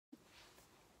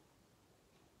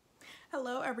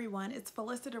Hello everyone, it's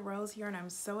Felicity Rose here and I'm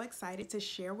so excited to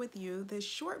share with you this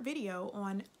short video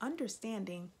on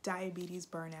understanding diabetes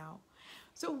burnout.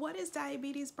 So what is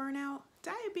diabetes burnout?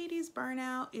 Diabetes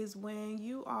burnout is when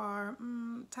you are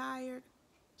tired,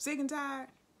 sick and tired,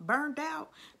 burned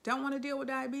out, don't want to deal with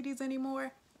diabetes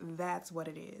anymore. That's what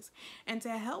it is. And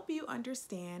to help you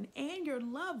understand and your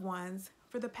loved ones,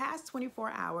 for the past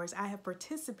 24 hours, I have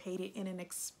participated in an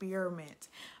experiment.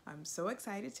 I'm so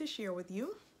excited to share with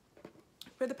you.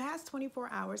 For the past 24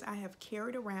 hours, I have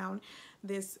carried around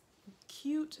this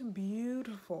cute,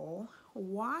 beautiful,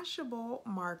 washable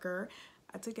marker.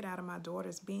 I took it out of my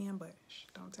daughter's bin, but shh,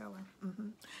 don't tell her.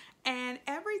 And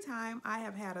every time I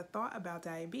have had a thought about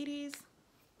diabetes,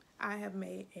 I have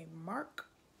made a mark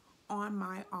on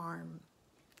my arm.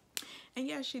 And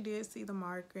yes, she did see the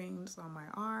markings on my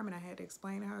arm, and I had to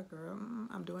explain to her, girl,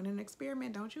 I'm doing an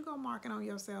experiment. Don't you go marking on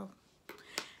yourself.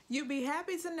 You'd be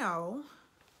happy to know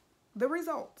the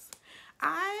results.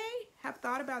 I have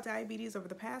thought about diabetes over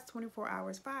the past 24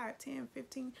 hours, 5, 10,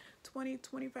 15, 20,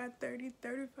 25, 30,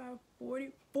 35, 40,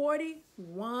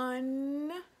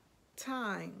 41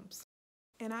 times.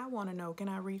 And I want to know, can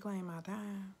I reclaim my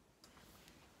time?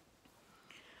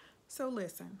 So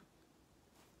listen,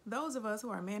 those of us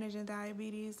who are managing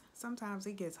diabetes, sometimes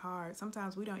it gets hard.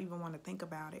 Sometimes we don't even want to think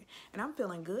about it. And I'm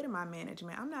feeling good in my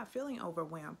management. I'm not feeling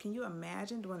overwhelmed. Can you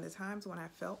imagine during the times when I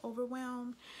felt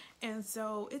overwhelmed? And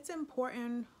so it's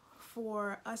important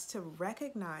for us to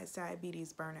recognize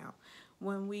diabetes burnout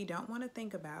when we don't want to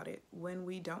think about it, when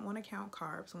we don't want to count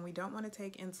carbs, when we don't want to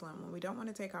take insulin, when we don't want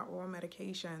to take our oral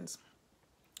medications,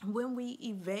 when we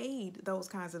evade those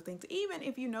kinds of things. Even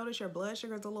if you notice your blood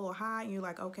sugar is a little high and you're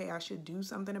like, okay, I should do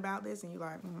something about this, and you're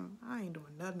like, I ain't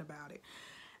doing nothing about it.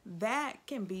 That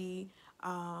can be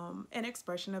an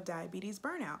expression of diabetes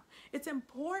burnout. It's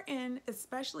important,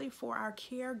 especially for our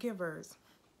caregivers.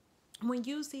 When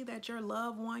you see that your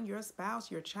loved one, your spouse,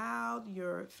 your child,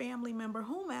 your family member,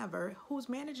 whomever, who's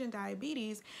managing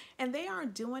diabetes, and they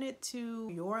aren't doing it to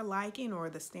your liking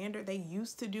or the standard they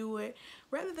used to do it,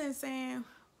 rather than saying,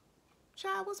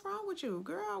 child, what's wrong with you?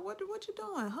 Girl, what you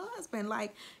doing? Husband,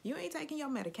 like, you ain't taking your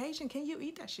medication. Can you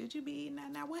eat that? Should you be eating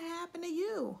that? Now, what happened to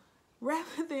you?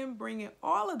 Rather than bringing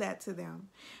all of that to them,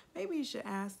 maybe you should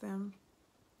ask them,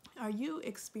 are you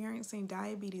experiencing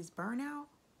diabetes burnout?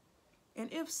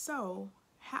 And if so,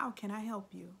 how can I help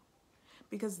you?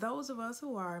 Because those of us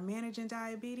who are managing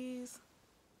diabetes,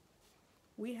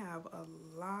 we have a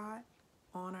lot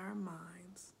on our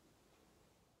minds.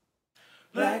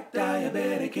 Black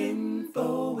Diabetic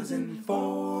Info is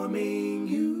informing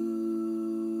you.